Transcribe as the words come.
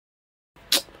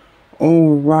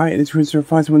Alright, it's Christopher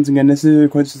Fox once again. This is a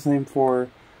question time for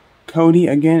Cody.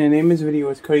 Again, the name of this video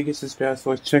is Cody Gets His Spell,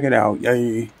 so let's check it out.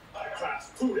 Yay.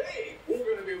 Class, today we're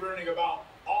going to be learning about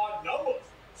odd numbers.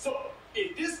 So,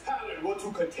 if this pattern were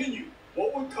to continue,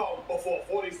 what would come before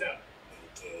 47?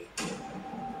 Okay.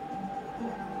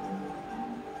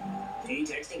 Are you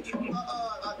texting Junior?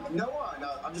 No one.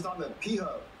 I'm just on the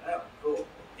P-Hub. Oh, cool.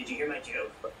 Did you hear my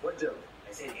joke? What joke?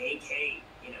 I said AK,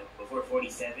 before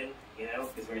 47,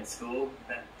 because we're in school,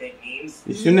 not fake memes.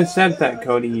 You shouldn't have said that,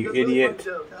 Cody, you idiot.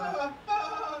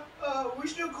 We're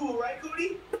still cool, right,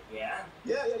 Cody? Yeah?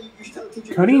 Yeah, you should tell the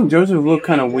teacher. Cody and Joseph look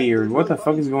kind of weird. What the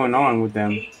fuck is going on with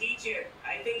them? Hey, teacher,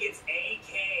 I think it's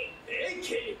AK.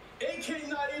 AK? AK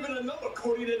not even a number,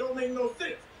 Cody. That don't make no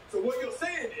sense. So what you're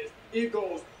saying is, it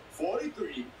goes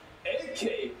 43,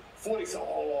 AK, 47.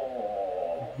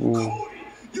 Oh, Cody,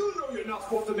 you know you're not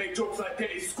supposed to make jokes like that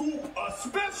in school,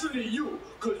 especially you,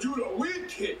 because you're the weird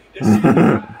kid.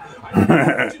 I don't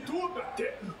know what you do about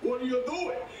that. What are you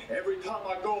doing? Every time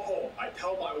I go home, I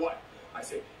tell my wife, I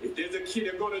say, if there's a kid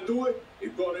that's going to do it,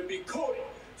 it's going to be Cody.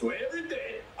 So every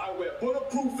day, I wear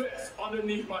bulletproof vest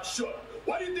underneath my shirt.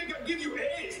 Why do you think I give you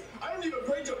A's? I don't even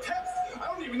grade your test. I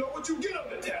don't even know what you get on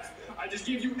the test. I just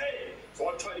give you A. So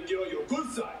I'm trying to get on your good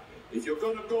side. If you're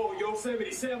going to go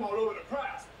Yosemite Sam all over the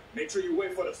class, make sure you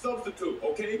wait for the substitute,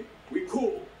 okay? We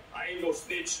cool. I ain't no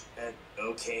snitch.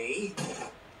 Okay.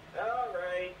 All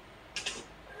right.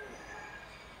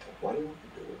 Why do you want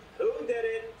to do it? Who did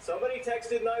it? Somebody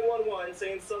texted 911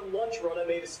 saying some lunch runner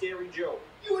made a scary joke.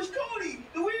 It was Cody,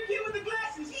 the weird kid with the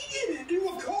glasses. He did it. You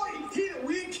were Cody. He the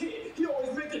weird kid. He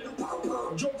always making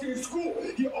jokes in school.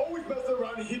 He always mess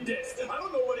around in his desk. I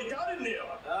don't know what he got in there.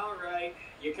 All right.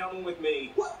 You're coming with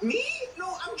me. What, me?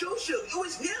 No, I'm Joseph. It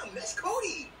was him. That's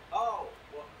Cody. Oh,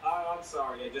 well, I'm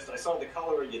sorry. I saw the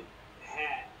color of your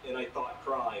hat, and I thought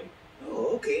crime.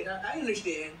 Oh, okay. Now, I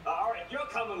understand. All right, you're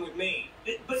coming with me.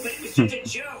 But it was just a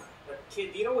joke.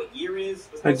 Kid, do you know what year is?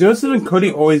 Joseph and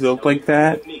Cody always look like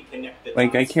that.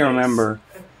 Like, I can't remember.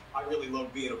 I really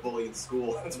love being a bully in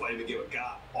school. That's why I became a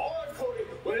cop. All right, Cody.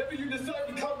 Whenever you decide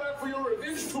to come back for your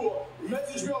revenge tour,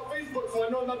 message me on Facebook so I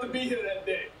know not to be here that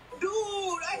day. Dude,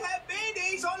 I have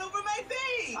Band-Aids all over my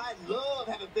face. I love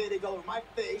having Band-Aids all over my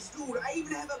face. Dude, I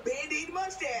even have a Band-Aid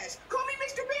mustache. Call me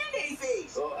Mr. Band-Aid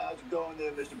Face. Oh, how's it going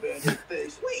there, Mr. Band-Aid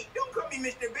Face? Wait, don't call me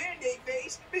Mr. Band-Aid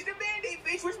Face. Mr. Band-Aid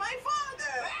Face was my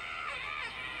father.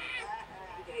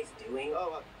 What are you guys doing?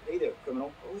 Oh, hey there,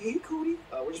 criminal. Oh, hey, Cody.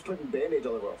 We're just putting Band-Aids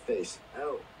all over our face.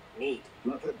 Oh, neat.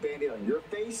 You want to put a Band-Aid on your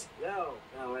face? No,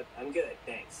 I'm good,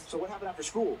 thanks. So what happened after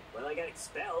school? Well, I got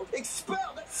expelled.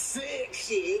 Expelled? That's sick.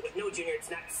 Sick? No, Junior, it's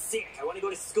not sick. I want to go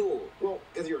to school. Well,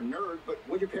 because you're a nerd, but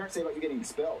what did your parents say about you getting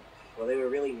expelled? Well, they were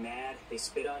really mad. They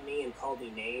spit on me and called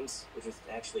me names, which was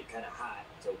actually kind of hot.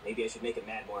 So maybe I should make it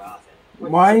mad more often.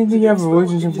 Why do you have a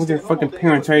relationship with your fucking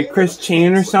parents? Are you Chris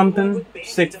Chan or something?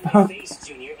 Sick fuck.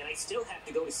 Junior, and I still have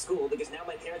to go to school because now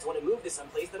my parents want to move to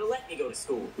someplace that'll let me go to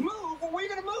school. Move? Well, where are you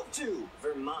going to move to?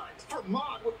 Vermont.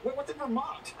 Vermont? What's in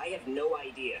Vermont? I have no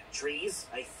idea. Trees,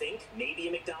 I think. Maybe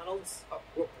a McDonald's.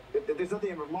 Well, there's nothing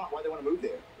in Vermont. Why do they want to move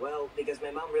there? Well, because my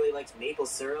mom really likes maple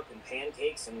syrup and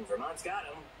pancakes, and Vermont's got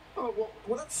them. Oh,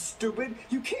 well, that's stupid.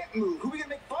 You can't move. Who are we going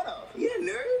to make fun of? Yeah,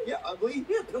 nerd. Yeah, ugly.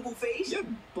 Yeah, pimple face. Yeah,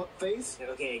 butt face.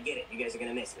 Okay, I get it. You guys are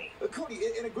going to miss me. Cody,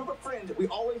 in a group of friends, we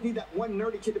always need that one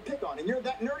nerdy kid to pick on, and you're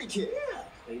that nerdy kid. Yeah.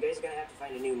 Well, you guys are going to have to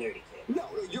find a new nerdy kid. No,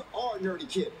 you're our nerdy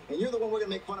kid, and you're the one we're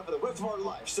going to make fun of for the rest of our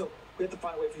life, so we have to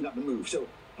find a way for you not to move. So,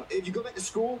 if you go back to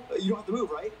school, you don't have to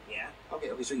move, right? Yeah. Okay,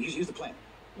 so here's the plan.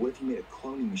 What if you made a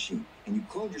cloning machine, and you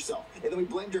cloned yourself, and then we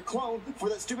blamed your clone for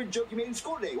that stupid joke you made in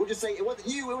school today? We'll just say, it wasn't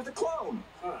you, it was a clone.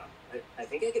 Huh. I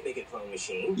think I could make a clone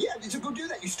machine. Yeah, so go do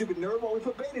that, you stupid nerd, while we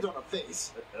put Band-Aids on our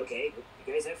face. Okay,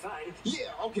 you guys have fun.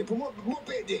 Yeah, okay, put more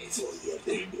Band-Aids. Oh, yeah,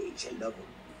 Band-Aids, I love them.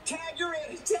 Tag you're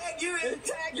in! Tag you're in!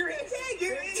 Tag you're in! Tag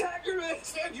you're in! Tag you're in!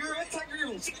 Tag you're in! Tag you're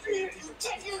in!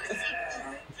 Tag you're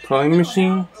in! Cloning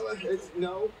machine?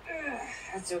 No.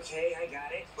 That's okay, I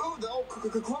got it. Oh, the old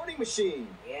cloning machine.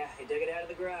 Yeah, I dug it out of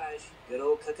the garage. Good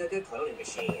old cloning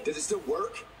machine. Does it still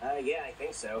work? Yeah, I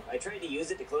think so. I tried to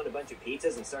use it to clone a bunch of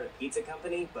pizzas and start a pizza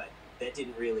company, but that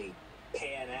didn't really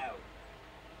pan out.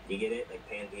 You get it? Like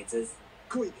pan pizzas?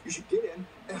 Cody, you should get in,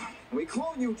 and we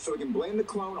clone you so we can blame the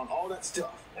clone on all that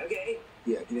stuff. Okay.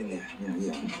 Yeah, get in there.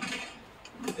 Yeah.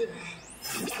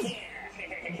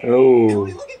 Oh.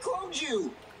 Cody, look, it cloned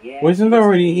you. Yeah. Wasn't there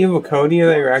already evil Cody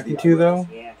that you're acting to, though?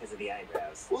 Yeah, because of the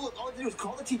eyebrows. Well, look, all you have to do is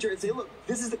call the teacher and say, look,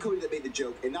 this is the Cody that made the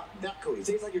joke, and not that Cody.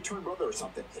 Say it's like your twin brother or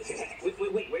something.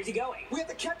 Wait, where's he going? We have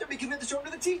to catch him because we have to show him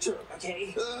to the teacher.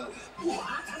 Okay.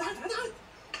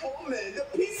 Oh man, the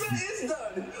pizza is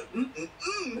done.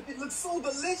 It looks so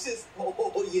delicious.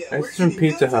 Oh yeah. That's from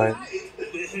Pizza Hut.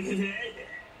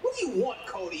 What do you want,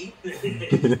 Cody? what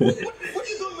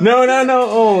you doing? No, no, no.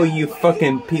 Oh, you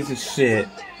fucking piece of shit.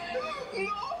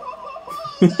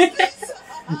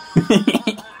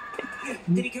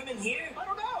 Did he come in here? I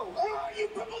don't know. Oh, you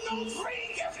purple nose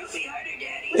freak. It'll be harder,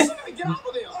 Daddy. Listen to me, get off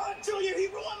of there. Oh, Junior, he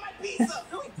ruined my pizza.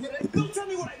 No, he didn't. Don't tell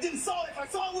me what I didn't saw if I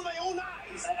saw it with my own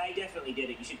eyes. I definitely did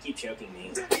it. You should keep choking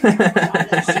me.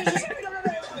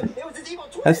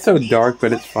 That's so dark,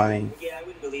 but it's funny. Yeah, I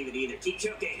wouldn't believe it either. Keep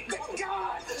choking. Oh,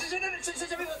 God.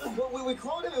 We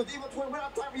cloned him. It was evil twin. We're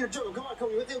not time for your joke. Come on,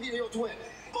 Cody. Let's be evil twin.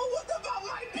 But what about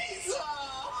my pizza?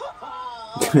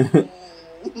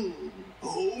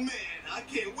 Oh, man. I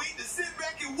can't wait to sit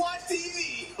back and watch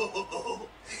TV.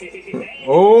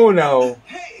 Oh, no.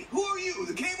 Hey, who are you?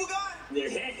 The cable guy?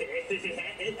 Okay,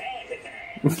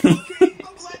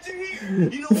 I'm glad you're here.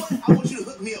 You know what? I want you to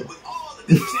hook me up with all the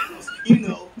good channels. You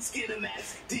know,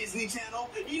 Skinamax, Disney Channel,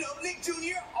 you know, Nick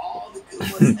Jr., all the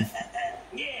good ones.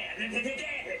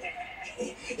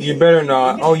 You better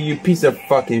not. Oh, you piece of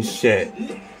fucking shit.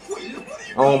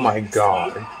 Oh my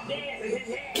god.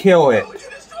 Kill it. You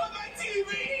destroyed my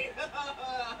TV.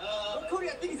 Cody,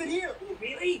 I think he's in here.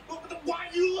 Really? Why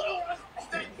you little...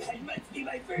 That must be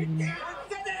my first.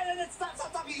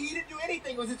 Stop. He didn't do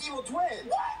anything. It was his evil twin.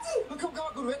 What? Look, come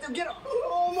on, let them get him.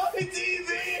 Oh, my TV.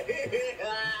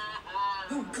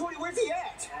 Cody, where's he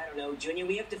at? I don't know, Junior.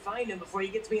 We have to find him before he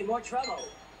gets me in more trouble.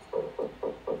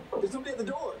 There's somebody at the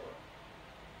door.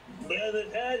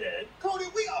 Cody,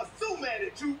 we are so mad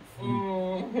at you.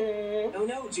 Oh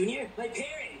no, Junior. My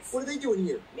parents. What are they doing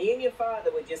here? Me and your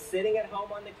father were just sitting at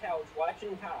home on the couch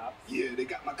watching Cops, Yeah, they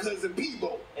got my cousin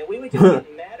Peebo. and we were just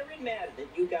getting madder and madder that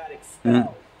you got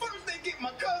expelled. First they get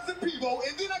my cousin Peebo,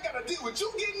 and then I gotta deal with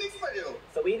you getting expelled.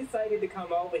 So we decided to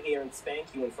come over here and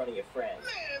spank you in front of your friends.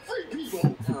 Man, free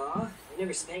Peebo. Aw, you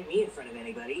never spanked me in front of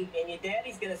anybody. And your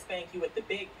daddy's gonna spank you with the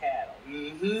big paddle.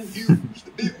 Huge,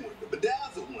 the big one, the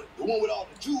bedazzled one, the one with all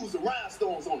the jewels and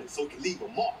rhinestones on it, so it can leave a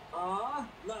mark. Aw,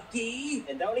 lucky.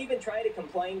 And don't even try to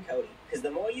complain, Cody, because the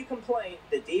more you complain,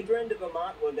 the deeper into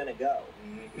Vermont we're gonna go.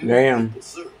 Damn. Yes,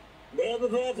 sir. What the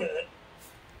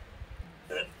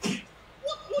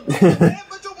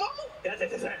but your mama?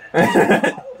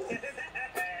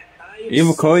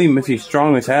 Evil Cody must be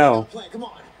strong as hell. Come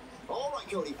on. All right,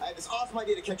 Cody. I have this awesome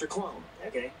idea to catch your clone.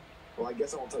 Okay. Well, I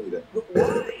guess I won't tell you that.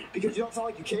 Why? Because you don't sound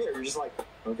like you care. You're just like,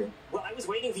 okay. Well, I was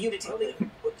waiting for you to tell me.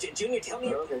 Well, Junior, tell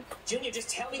me. Okay. Junior, just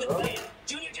tell me the plan.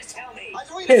 Junior, just tell me. I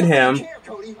just want Hit you to him. care,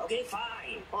 Cody. Okay,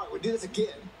 fine. All right, we'll do this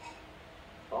again.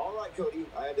 All right, Cody.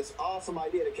 I had this awesome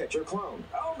idea to catch your clone.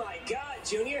 Oh my God,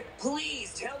 Junior!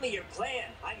 Please tell me your plan.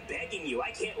 I'm begging you.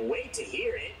 I can't wait to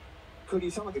hear it. Cody,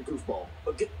 you sound like a goofball.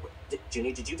 Oh,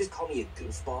 Junior, did you just call me a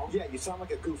goofball? Yeah, you sound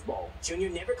like a goofball. Junior,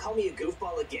 never call me a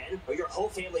goofball again, or your whole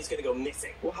family's gonna go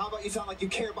missing. Well, how about you sound like you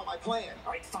care about my plan?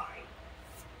 All right, fine.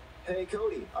 Hey,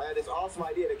 Cody, I had this awesome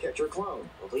idea to catch your clone.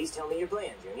 Well, please tell me your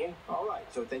plan, Junior. All right,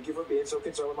 so thank you for being so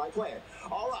concerned with my plan.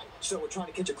 All right, so we're trying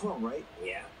to catch a clone, right?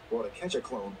 Yeah. Well, to catch a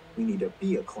clone, we need to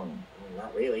be a clone.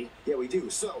 Not really. Yeah, we do.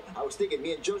 So, I was thinking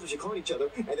me and Joseph should clone each other,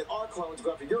 and then our clones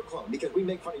go after your clone, because we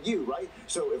make fun of you, right?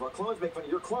 So, if our clones make fun of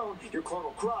your clone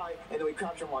will cry, and then we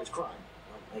capture him while he's crying.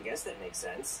 Well, I guess that makes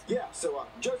sense. Yeah, so,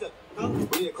 Joseph, we need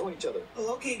to clone each other.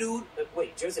 Oh, okay, dude.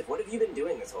 Wait, Joseph, what have you been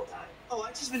doing this whole time? Oh, I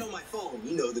just been on my phone.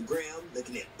 You know, the gram,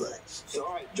 looking at butts. So,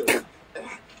 all right, Joseph.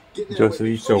 Get in there Joseph, with me.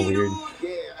 you're so Okay, weird. dude.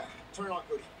 Yeah, turn it on,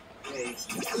 Cody. Hey.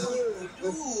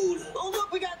 Dude. Oh,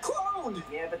 look, we got cloned!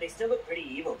 Yeah, but they still look pretty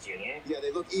evil, Junior. Yeah,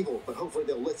 they look evil, but hopefully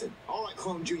they'll listen. All right,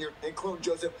 Clone Junior and Clone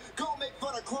Joseph, go make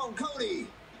fun of Clone Cody!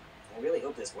 I really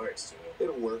hope this works, Junior.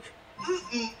 It'll work.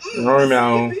 Oh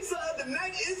no. The pizza of the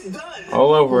night is done.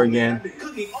 All over I've again. been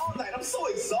cooking all night. I'm so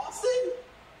exhausted.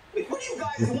 Wait, what do you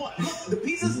guys want? Look, the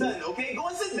pizza's done, okay? Go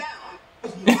and sit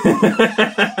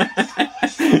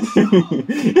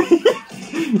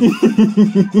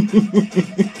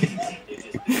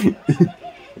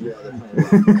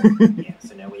Yeah,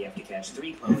 so now we have to catch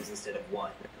 3 clones instead of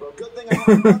 1. Well, good thing I have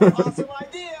another awesome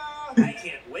idea! I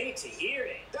can't wait to hear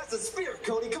it. That's the spirit,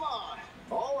 Cody, come on!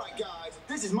 All right, guys,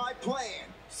 this is my plan.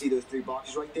 See those 3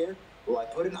 boxes right there? Well, I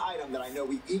put an item that I know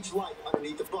we each like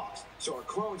underneath the box. So our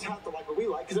clones have to like what we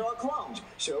like because they're our clones.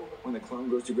 So when the clone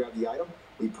goes to grab the item,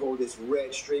 we pull this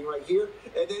red string right here,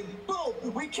 and then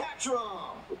boom, we capture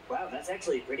them. Wow, that's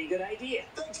actually a pretty good idea.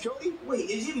 Thanks, Cody. Wait,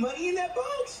 is your money in that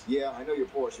box? Yeah, I know you're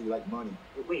poor, so you like money.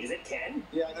 Wait, is it Ken?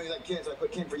 Yeah, I know you like Ken, so I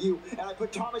put Ken for you, and I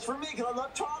put Thomas for me because I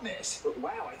love Thomas.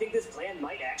 Wow, I think this plan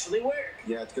might actually work.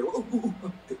 Yeah, it's good.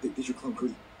 There's your clone,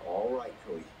 Cody. All right,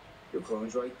 Cody. Your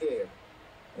clone's right there.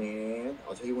 And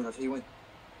I'll tell you when.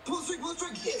 Pull the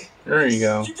string, yeah. There you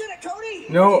go. You did it, Cody.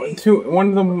 No, one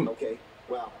of them. Okay,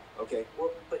 wow, okay. Well,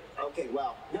 but, okay,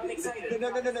 wow. No, I'm excited. No,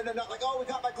 like, oh, we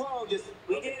got my clone, just...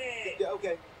 We did it. Yeah,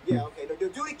 okay, yeah, okay, no,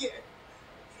 do it again.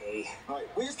 Okay. All right,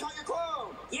 we just caught your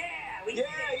clone. Yeah, we did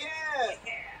it.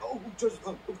 Yeah. Oh, Joseph,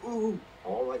 ooh.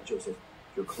 All right, Joseph,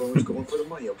 your clone's going for the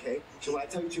money, okay? So when I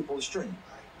tell you to, pull the string.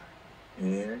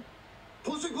 And...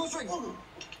 Pull the string.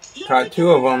 Caught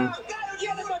two of them.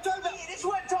 Yeah, that's what I'm talking about. That's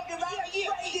what I'm talking about. Yeah,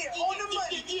 right here, on the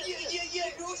money.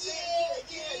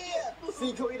 Yeah.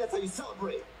 See, Cody, that's how you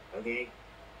celebrate. Okay.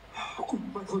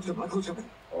 My clone's coming.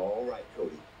 All right,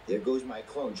 Cody. There goes my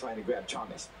clone trying to grab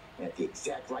Thomas. And at the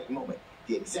exact right moment,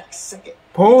 the exact second,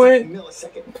 pull it.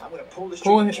 Millisecond, I'm going to pull the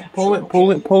string. Pull it. You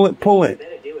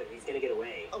better do it. He's going to get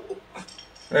away.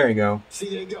 There you go. See,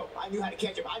 there you go. I knew how to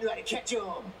catch him.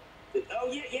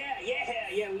 Oh,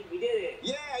 yeah, we did it.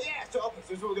 Yeah. So, okay, so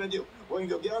this is what we're going to do. We're going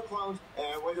to go get our clones,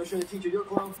 and we're going to go show the teacher your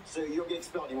clone so you don't get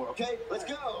expelled anymore, okay? Let's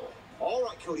go. All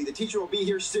right, Cody, the teacher will be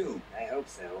here soon. I hope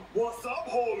so. What's up,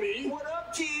 homie? What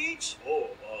up, Teach? Oh,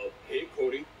 hey,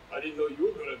 Cody. I didn't know you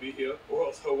were gonna be here, or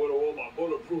else I would have worn my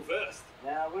bulletproof vest.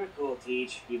 Nah, we're cool,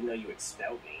 Teach, even though you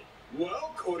expelled me.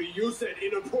 Well, Cody, you said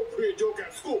inappropriate joke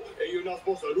at school, and you're not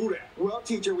supposed to do that. Well,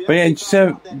 teacher, we but yeah,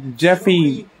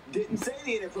 Jeffy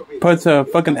puts a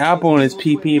fucking apple in his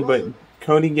pee-pee, but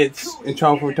Cody gets in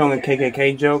trouble for telling a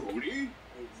KKK joke. Cody?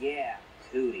 Yeah,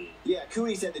 Cody. Yeah,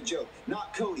 Cody said the joke,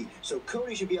 not Cody. So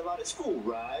Cody should be allowed at school,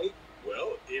 right?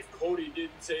 Well, if Cody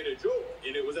didn't say the joke,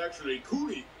 and it was actually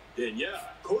Cody, then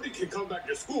yeah, Cody can come back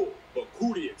to school, but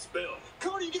Cody expelled.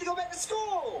 Cody, you get to go back to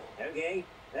school! Okay.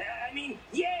 I mean,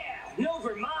 yeah, no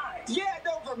Vermont. Yeah,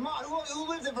 no Vermont. Who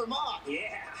lives in Vermont?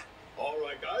 Yeah. All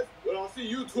right, guys. Well, I'll see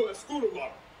you two at school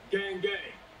tomorrow. Gang.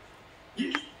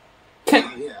 Yeah.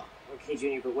 Yeah. Okay,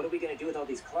 Junior, but what are we going to do with all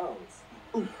these clones?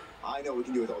 Ooh, I know what we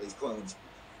can do with all these clones.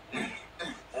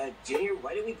 Junior,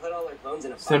 why did we put all our clones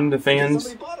in a box? Send the fans.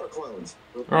 Somebody bought our clones.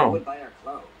 Well, who would buy our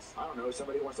clones? I don't know.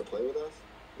 Somebody wants to play with us?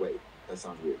 Wait, that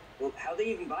sounds weird. Well, how'd they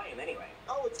even buy them anyway?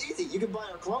 Oh, it's easy. You can buy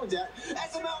our clones at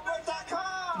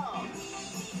smlmerch.com.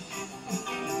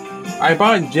 I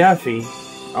bought Jeffy.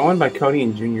 I want to buy Cody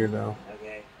and Junior though.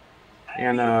 Okay.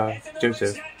 And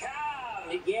Joseph.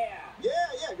 Yeah.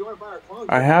 If you want to buy our clones.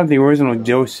 I have the original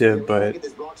Joseph, but get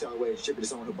this box out of the way and ship it to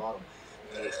someone who bought them.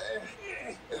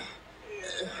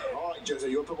 All right, Joseph,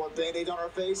 you want to put more Band-Aids on our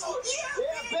face? Oh,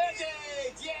 yeah,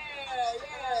 Band-Aids! Yeah.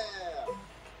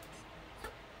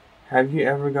 have you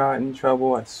ever got in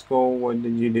trouble at school? What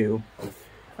did you do?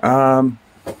 Got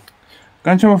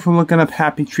in trouble for looking up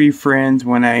Happy Tree Friends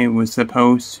when I was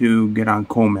supposed to get on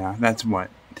Cool. That's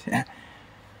what.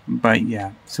 But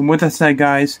yeah. So with that said,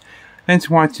 guys, thanks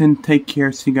for watching. Take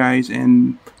care. See you guys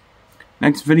in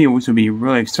next video, which will be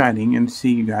really exciting, and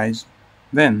see you guys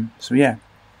then. So yeah.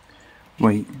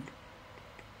 Wait.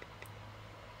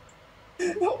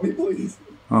 Help me, please.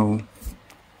 Oh.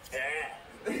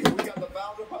 We got the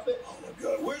Bowser puppet. Oh my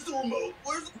God, where's the remote?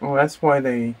 Well, that's why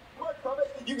they.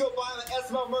 You go buy it at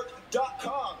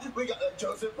smlmerch.com. We got the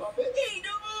Joseph puppet.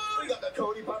 We got the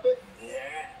Cody puppet.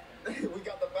 Yeah. We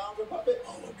got the Bowser puppet.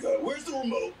 Oh my God, where's the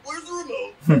remote?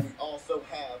 We also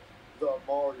have the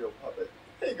Mario puppet.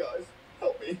 Hey guys,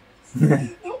 help me.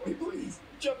 Help me, please.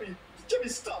 Jeffy,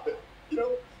 stop it. You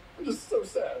know, I'm just so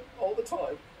sad all the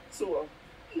time. So,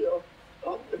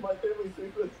 if my family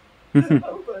sees this, I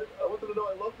want them to know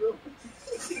I love them.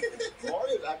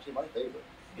 Mario's actually my favorite.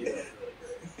 Yeah.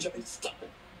 Jeffy, stop it.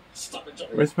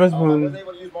 Jeffy. We're supposed I to. wasn't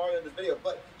able to use Mario in this video,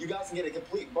 but you guys can get a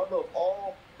complete bundle of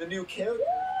all the new characters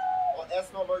on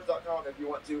smlmerch.com if you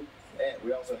want to. And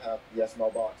we also have the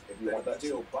SML box if you want that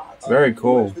too. Very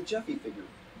cool. The Jeffy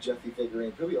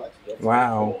figurine. Who likes it?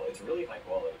 Wow. Cool. It's really high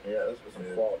quality. Yeah, that's some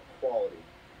quality.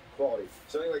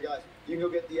 So anyway, guys, you can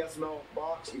go get the SML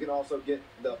box. You can also get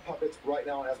the puppets right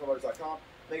now on smlmerch.com.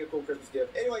 Make a cool Christmas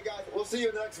gift. Anyway, guys, we'll see you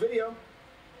in the next video.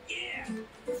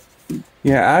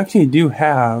 Yeah, I actually do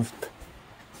have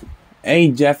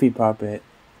a Jeffy puppet.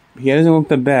 He doesn't look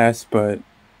the best, but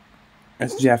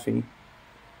that's Jeffy.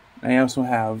 I also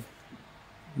have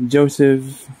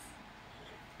Joseph,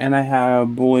 and I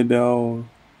have Bully Bill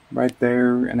right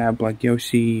there, and I have Black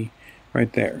Yoshi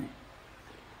right there.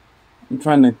 I'm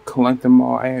trying to collect them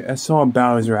all. I saw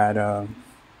Bowser at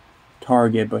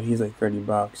Target, but he's like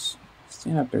 $30.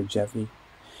 Stand up there, Jeffy.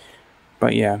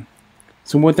 But yeah.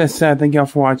 So with that said, thank y'all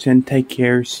for watching. Take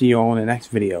care. See you all in the next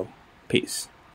video. Peace.